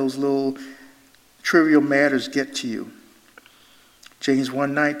don't let those little trivial matters get to you. James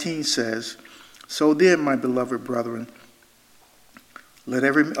 1:19 says, so then, my beloved brethren, let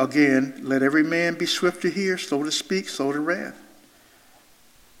every man be swift to hear, slow to speak, slow to wrath.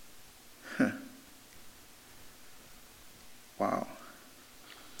 Wow.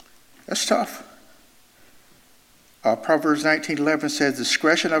 That's tough. Proverbs 19:11 says,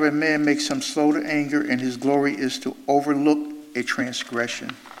 discretion of a man makes him slow to anger, and his glory is to overlook a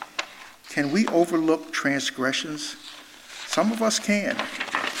transgression. Can we overlook transgressions? Some of us can.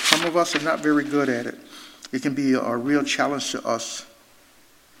 Some of us are not very good at it. It can be a real challenge to us.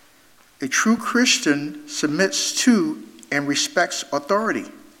 A true Christian submits to and respects authority.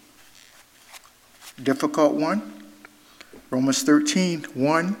 Difficult one. Romans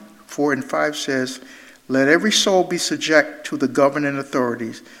 13:1, 4 and 5 says, let every soul be subject to the governing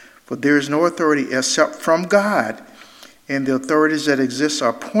authorities, for there is no authority except from God, and the authorities that exist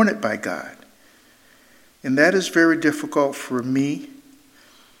are appointed by God. And that is very difficult for me.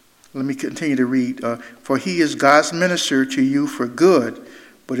 Let me continue to read. For he is God's minister to you for good,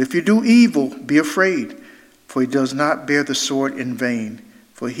 but if you do evil, be afraid, for he does not bear the sword in vain.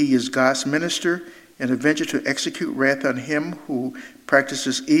 For he is God's minister and avenger to execute wrath on him who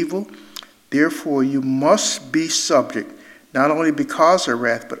practices evil. Therefore, you must be subject, not only because of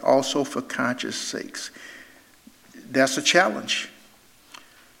wrath, but also for conscience sakes. That's a challenge.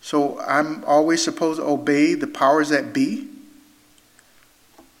 So I'm always supposed to obey the powers that be.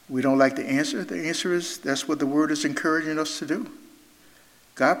 We don't like the answer. The answer is that's what the word is encouraging us to do.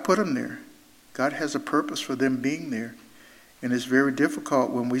 God put them there. God has a purpose for them being there. And it's very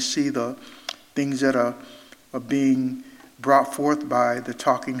difficult when we see the things that are being brought forth by the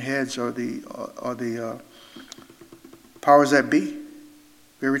talking heads or the powers that be.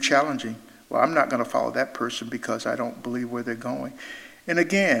 Very challenging. Well, I'm not going to follow that person because I don't believe where they're going. And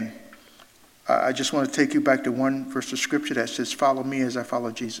again, I just want to take you back to one verse of scripture that says, follow me as I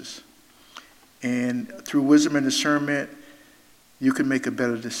follow Jesus. And through wisdom and discernment, you can make a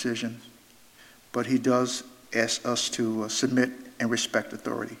better decision. But he does ask us to submit and respect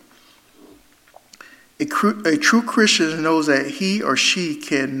authority. A true Christian knows that he or she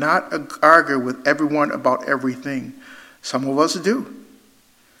cannot argue with everyone about everything. Some of us do.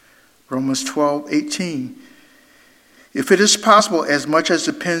 Romans 12:18. If it is possible, as much as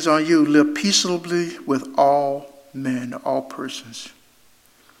depends on you, live peaceably with all men, all persons.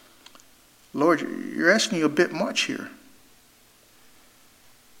 Lord, you're asking a bit much here.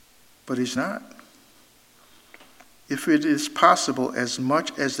 But he's not. If it is possible, as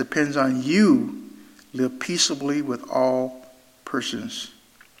much as depends on you, live peaceably with all persons.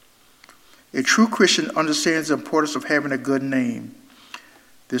 A true Christian understands the importance of having a good name.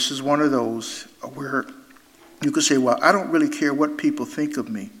 This is one of those where you could say, well, I don't really care what people think of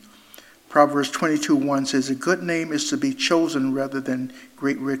me. Proverbs 22:1 says, a good name is to be chosen rather than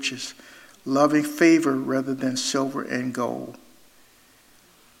great riches, loving favor rather than silver and gold.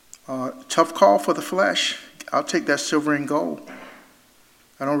 Tough call for the flesh. I'll take that silver and gold.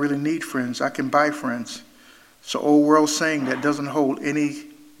 I don't really need friends. I can buy friends. It's an old world saying that doesn't hold any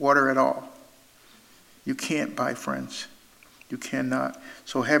water at all. You can't buy friends. You cannot.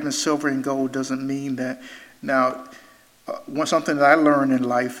 So having silver and gold doesn't mean that. Now, something that I learned in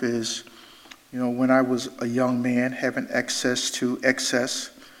life is, when I was a young man, having access to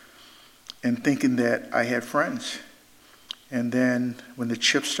excess and thinking that I had friends. And then when the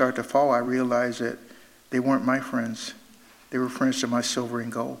chips started to fall, I realized that they weren't my friends. They were friends to my silver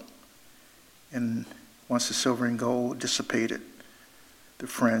and gold. And once the silver and gold dissipated, the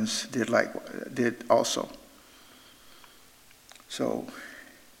friends did also. So,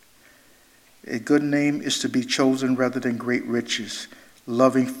 a good name is to be chosen rather than great riches,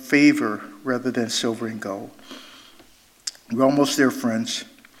 loving favor rather than silver and gold. We're almost there, friends.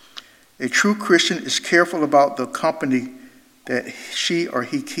 A true Christian is careful about the company that she or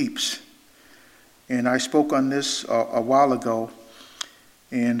he keeps. And I spoke on this a while ago.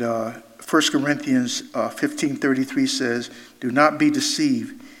 And 1 Corinthians 15:33 says, do not be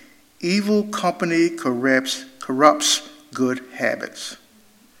deceived. Evil company corrupts good habits.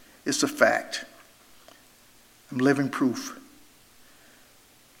 It's a fact. I'm living proof.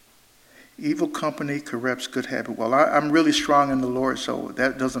 Evil company corrupts good habit. Well, I'm really strong in the Lord, so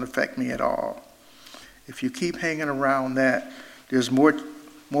that doesn't affect me at all. If you keep hanging around that, there's more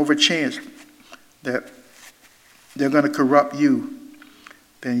of a chance that they're going to corrupt you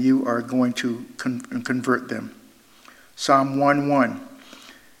than you are going to convert them. Psalm 1:1.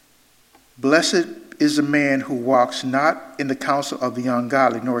 Blessed is the man who walks not in the counsel of the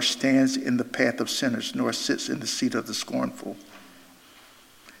ungodly, nor stands in the path of sinners, nor sits in the seat of the scornful.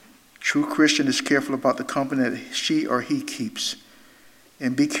 True Christian is careful about the company that she or he keeps.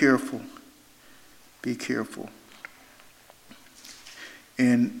 And be careful. Be careful.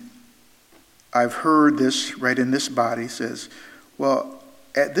 And I've heard this right in this body says, well,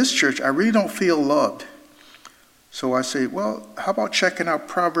 at this church, I really don't feel loved. So I say, well, how about checking out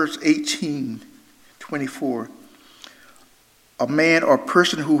Proverbs 18:24? A man or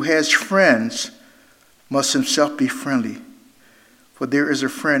person who has friends must himself be friendly, for there is a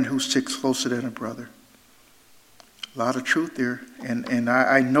friend who sticks closer than a brother. A lot of truth there. And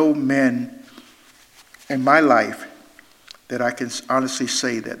I know men in my life that I can honestly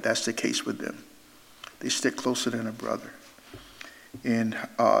say that that's the case with them. They stick closer than a brother. And,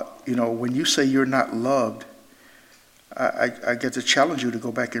 when you say you're not loved, I get to challenge you to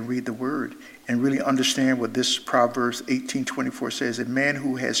go back and read the word and really understand what this Proverbs 18:24 says. A man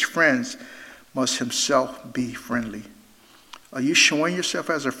who has friends must himself be friendly. Are you showing yourself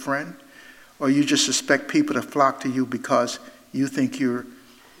as a friend? Or you just expect people to flock to you because you think you're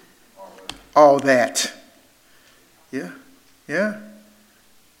all that? Yeah.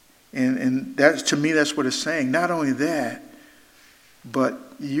 And that's, to me, that's what it's saying. Not only that, but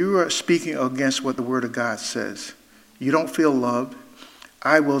you are speaking against what the Word of God says. You don't feel loved.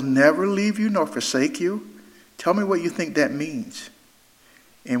 I will never leave you nor forsake you. Tell me what you think that means.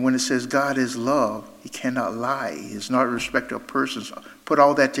 And when it says God is love, he cannot lie. He is not a respecter of persons. Put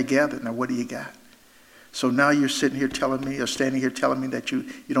all that together. Now what do you got? So now you're sitting here telling me, or standing here telling me that you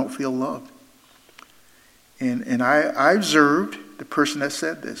don't feel loved. And I observed the person that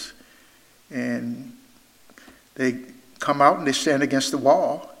said this. And they come out and they stand against the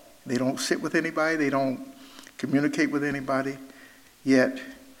wall. They don't sit with anybody. They don't communicate with anybody. Yet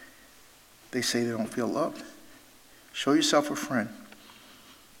they say they don't feel loved. Show yourself a friend.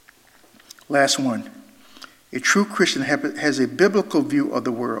 Last one. A true Christian has a biblical view of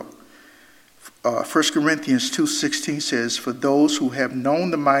the world. 1 Corinthians 2:16 says, "For those who have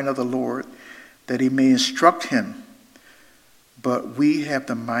known the mind of the Lord, that he may instruct him, but we have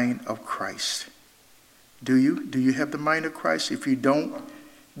the mind of Christ." Do you? Do you have the mind of Christ? If you don't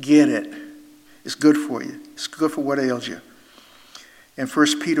get it, it's good for you. It's good for what ails you. And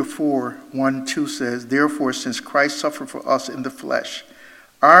 1 Peter 4:1-2 says, "Therefore, since Christ suffered for us in the flesh,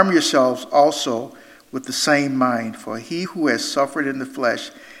 arm yourselves also with the same mind. For he who has suffered in the flesh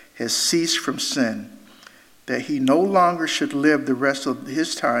has ceased from sin, that he no longer should live the rest of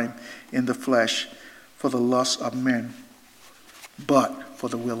his time in the flesh for the lusts of men, but for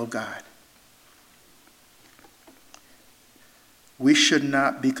the will of God." We should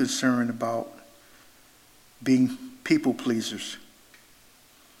not be concerned about being people pleasers.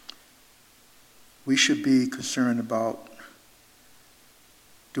 We should be concerned about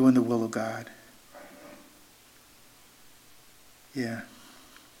doing the will of God. Yeah.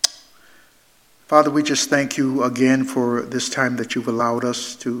 Father, we just thank you again for this time that you've allowed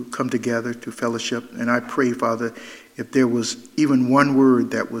us to come together to fellowship. And I pray, Father, if there was even one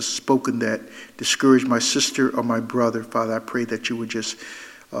word that was spoken that discouraged my sister or my brother, Father, I pray that you would just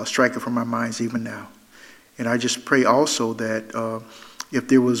strike it from our minds even now. And I just pray also that if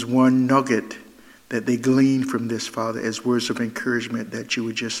there was one nugget that they gleaned from this, Father, as words of encouragement, that you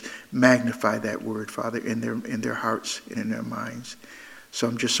would just magnify that word, Father, in their hearts and in their minds. So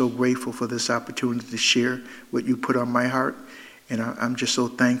I'm just so grateful for this opportunity to share what you put on my heart. And I'm just so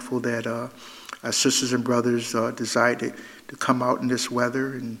thankful that our sisters and brothers decided to come out in this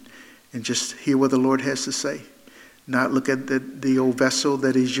weather and just hear what the Lord has to say. Not look at the old vessel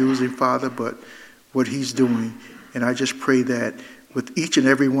that he's using, Father, but what he's doing. And I just pray that with each and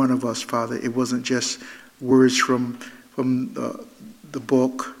every one of us, Father, it wasn't just words from the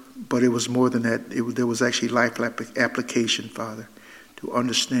book, but it was more than that. There was actually life application, Father, to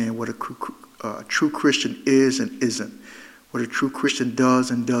understand what a true Christian is and isn't, what a true Christian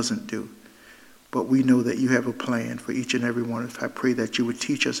does and doesn't do. But we know that you have a plan for each and every one of us. I pray that you would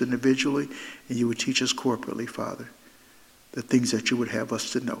teach us individually and you would teach us corporately, Father, the things that you would have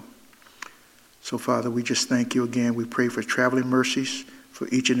us to know. So, Father, we just thank you again. We pray for traveling mercies for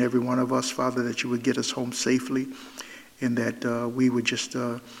each and every one of us, Father, that you would get us home safely and that we would just,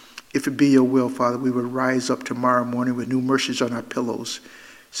 if it be your will, Father, we would rise up tomorrow morning with new mercies on our pillows,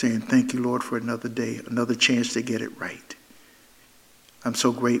 saying, thank you, Lord, for another day, another chance to get it right. I'm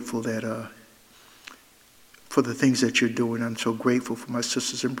so grateful that for the things that you're doing. I'm so grateful for my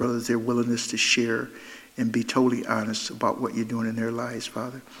sisters and brothers, their willingness to share and be totally honest about what you're doing in their lives,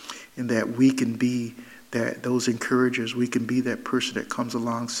 Father. And that we can be those encouragers. We can be that person that comes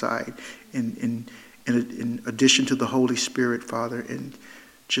alongside in addition to the Holy Spirit, Father, and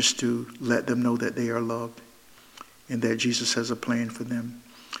just to let them know that they are loved and that Jesus has a plan for them.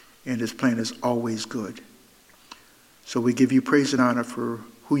 And his plan is always good. So we give you praise and honor for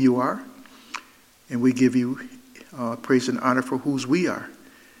who you are. And we give you praise and honor for whose we are.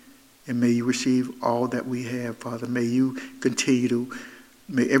 And may you receive all that we have, Father. May you continue to,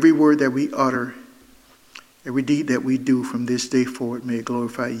 may every word that we utter, every deed that we do from this day forward, may it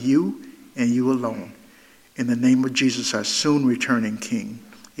glorify you and you alone. In the name of Jesus, our soon returning King.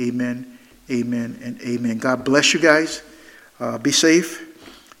 Amen, amen, and amen. God bless you guys. Be safe.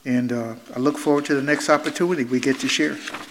 And I look forward to the next opportunity we get to share.